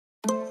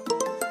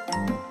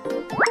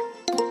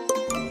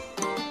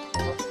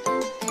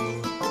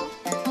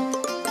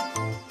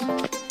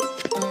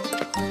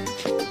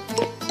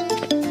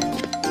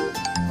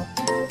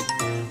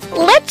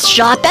Let's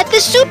shop at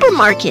the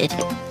supermarket.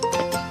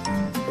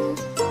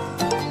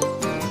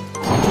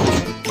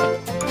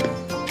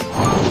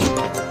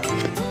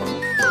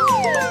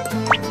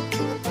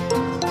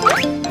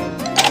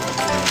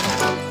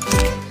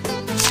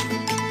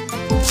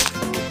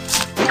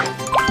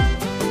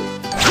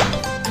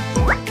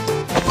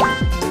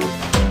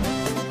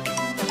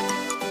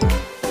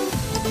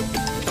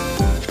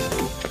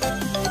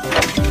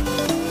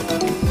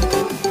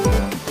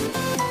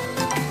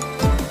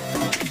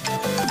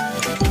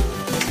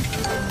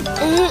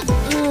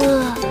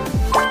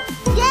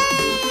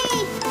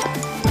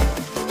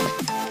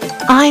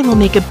 I will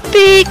make a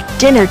big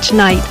dinner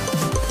tonight.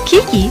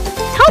 Kiki,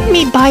 help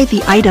me buy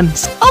the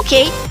items.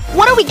 Okay,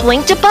 what are we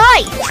going to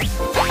buy?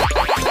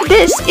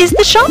 This is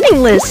the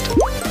shopping list.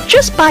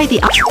 Just buy the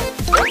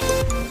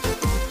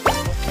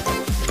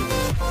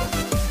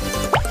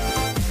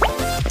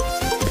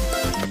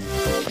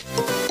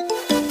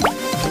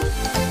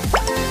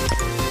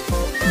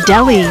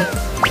deli.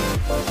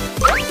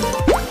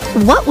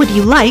 What would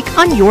you like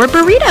on your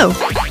burrito?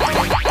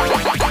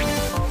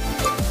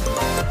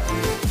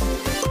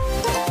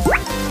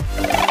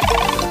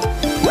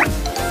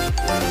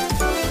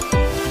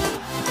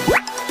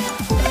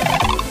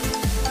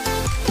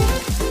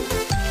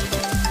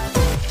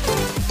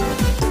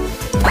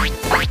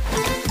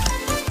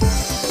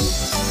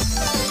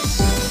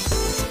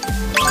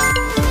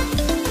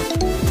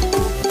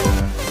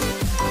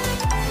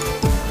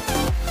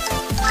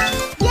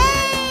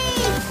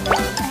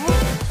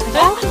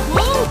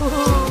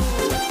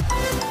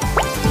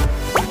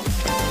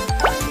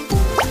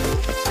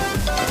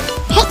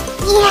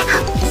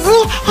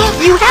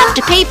 You have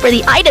to pay for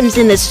the items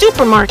in the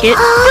supermarket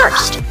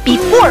first,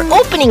 before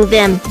opening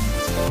them.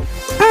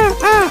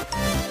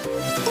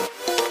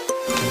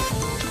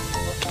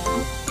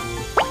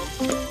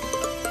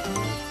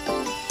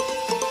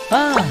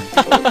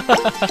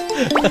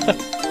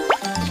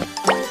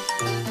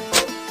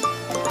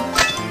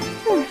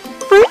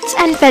 Fruits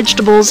and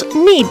vegetables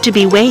need to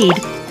be weighed.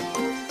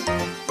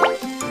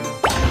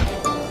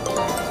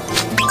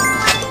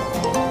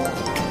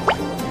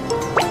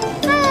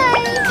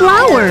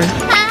 Flour.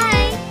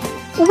 Hi.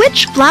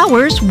 Which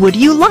flowers would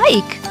you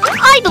like?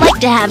 I'd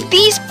like to have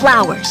these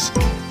flowers.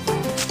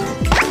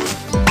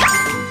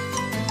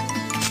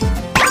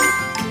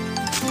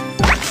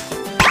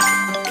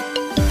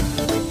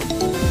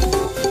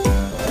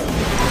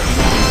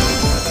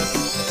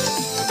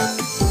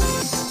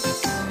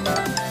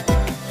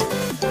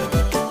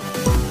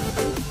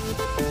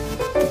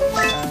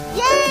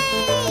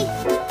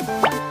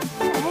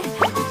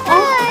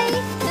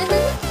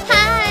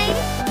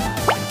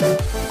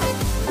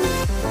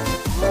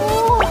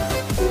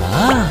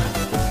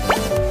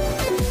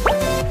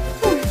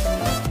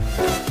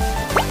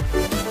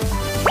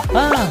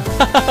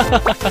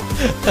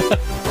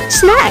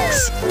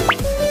 Snacks.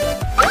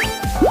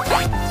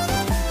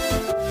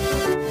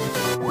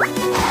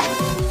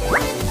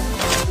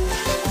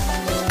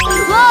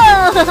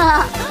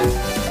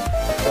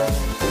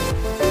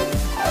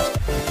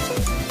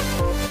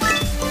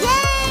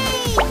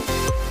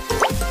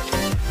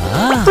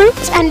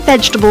 Fruits and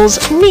vegetables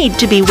need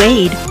to be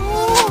weighed.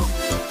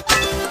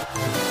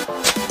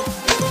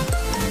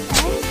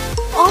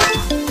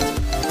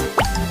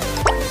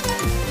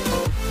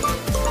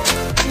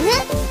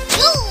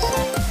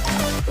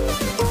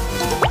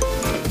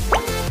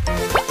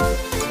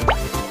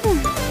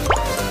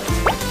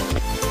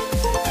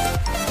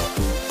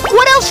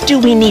 What else do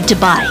we need to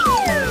buy?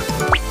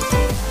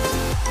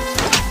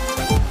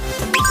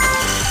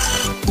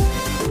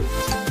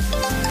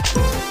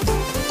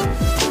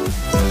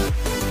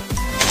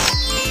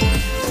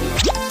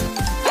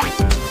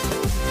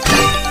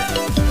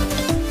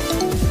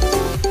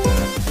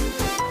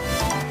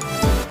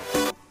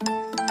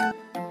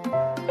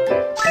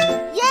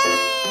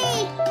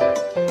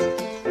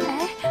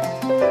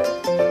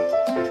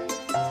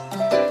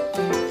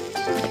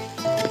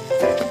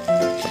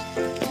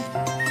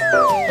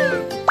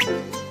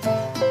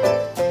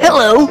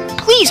 Hello,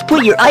 please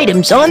put your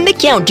items on the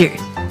counter.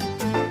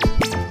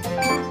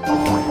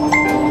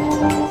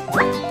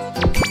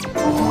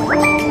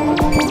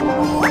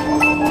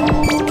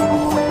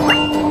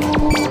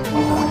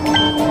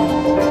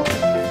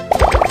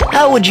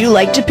 How would you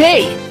like to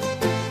pay?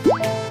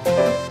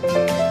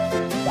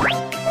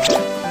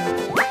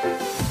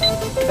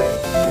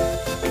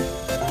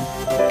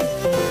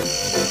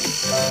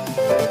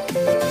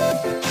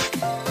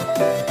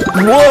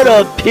 What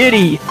a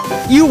pity!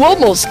 You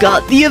almost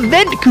got the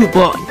event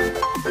coupon.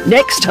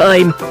 Next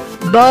time,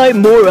 buy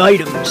more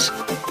items.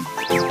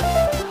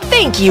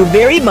 Thank you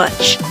very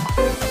much.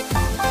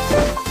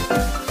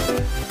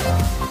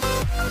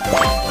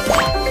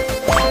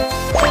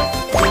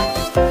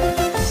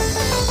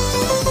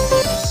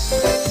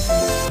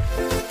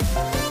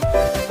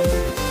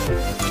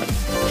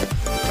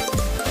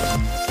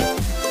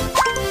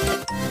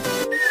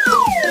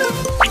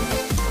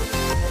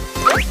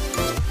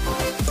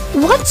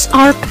 What's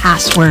our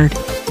password?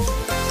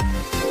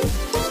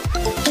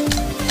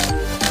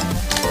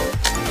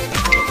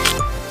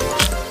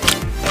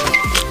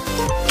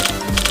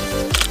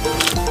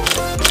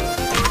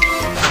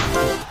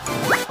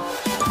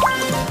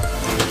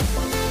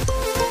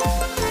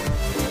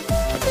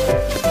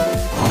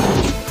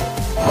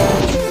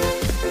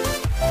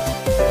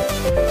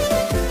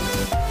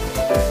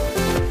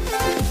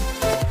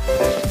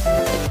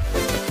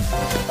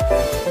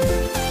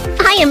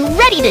 am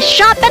ready to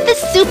shop at the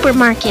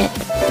supermarket.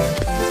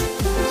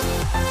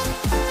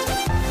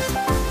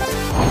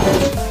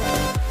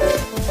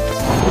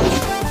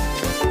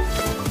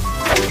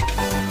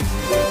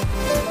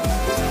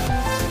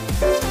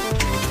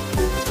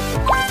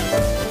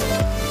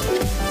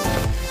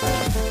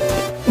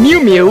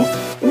 Mew Mew,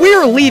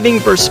 we're leaving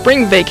for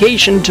spring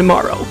vacation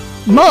tomorrow.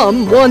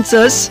 Mom wants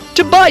us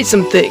to buy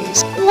some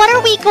things. What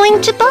are we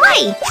going to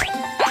buy?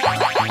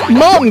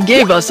 Mom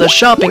gave us a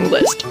shopping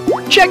list.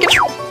 Check it.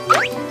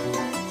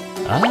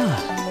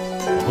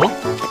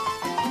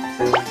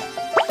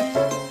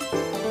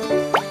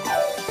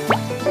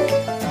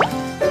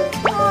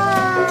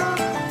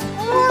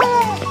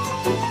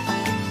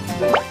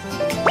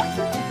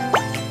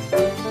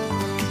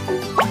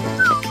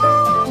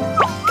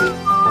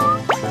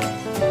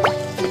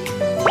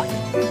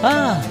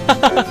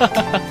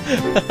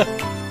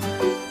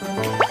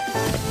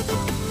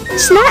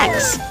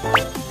 Snacks.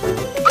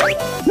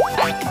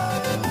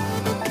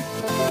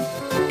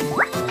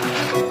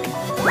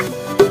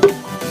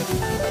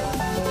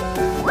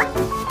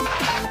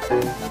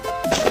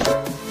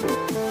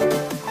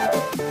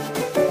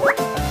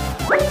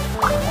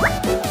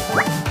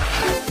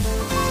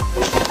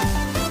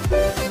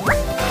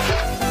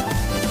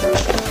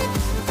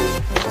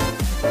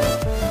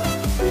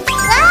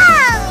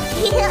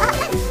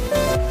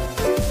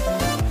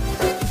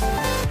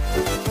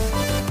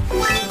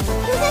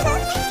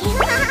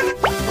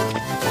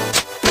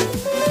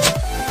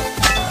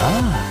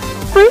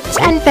 Fruits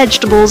and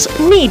vegetables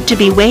need to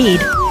be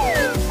weighed.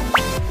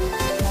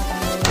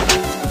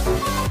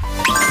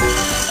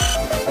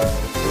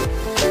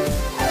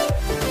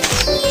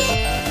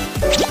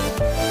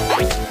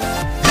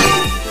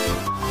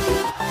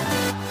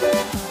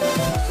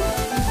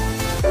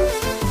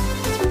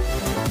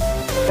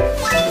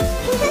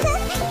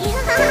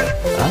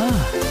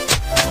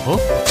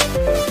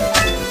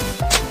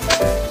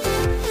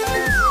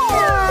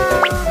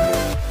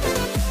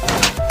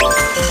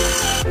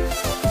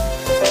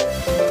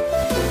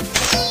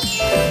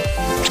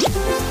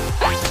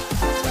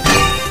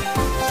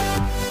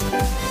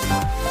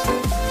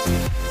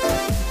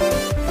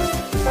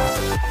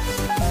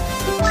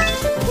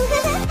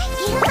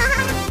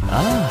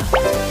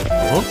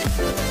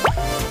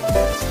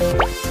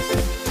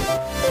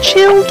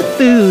 Chilled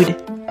food.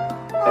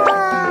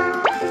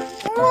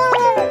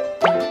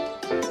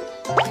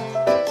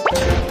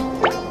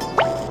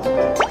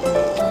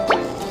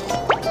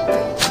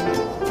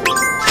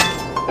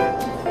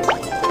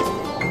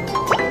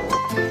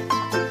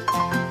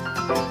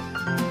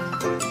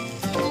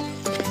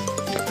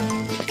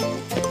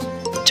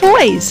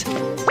 Toys.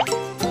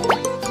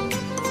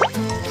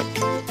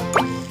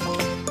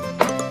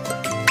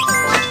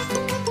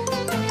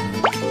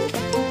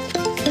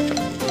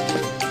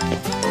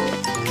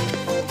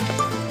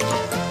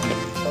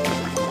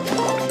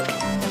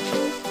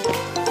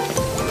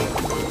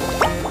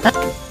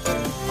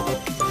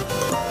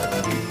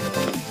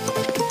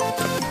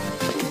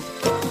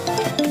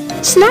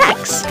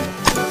 Snacks.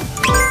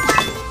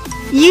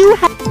 You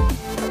have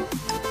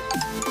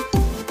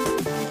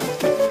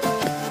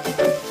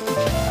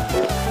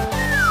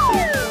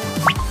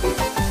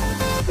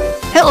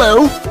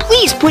Hello,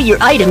 please put your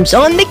items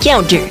on the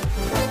counter.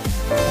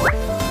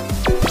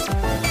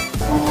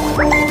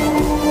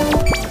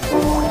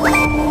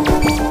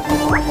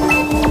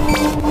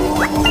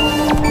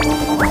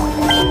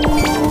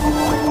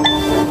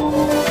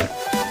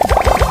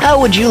 How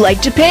would you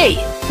like to pay?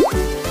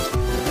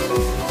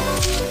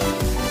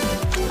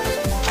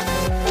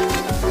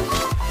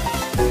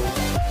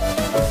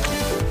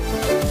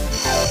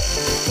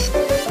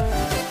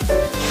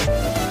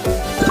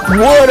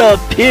 What a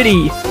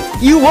pity!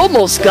 You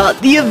almost got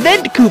the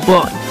event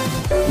coupon!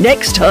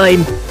 Next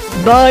time,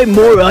 buy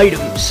more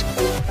items.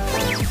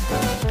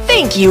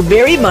 Thank you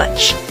very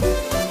much!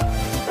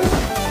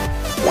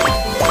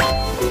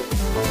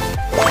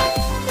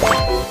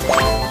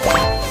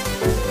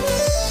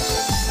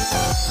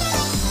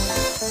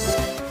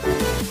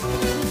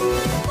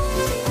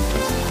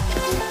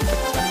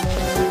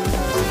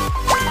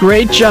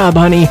 Great job,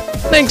 honey.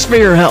 Thanks for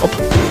your help.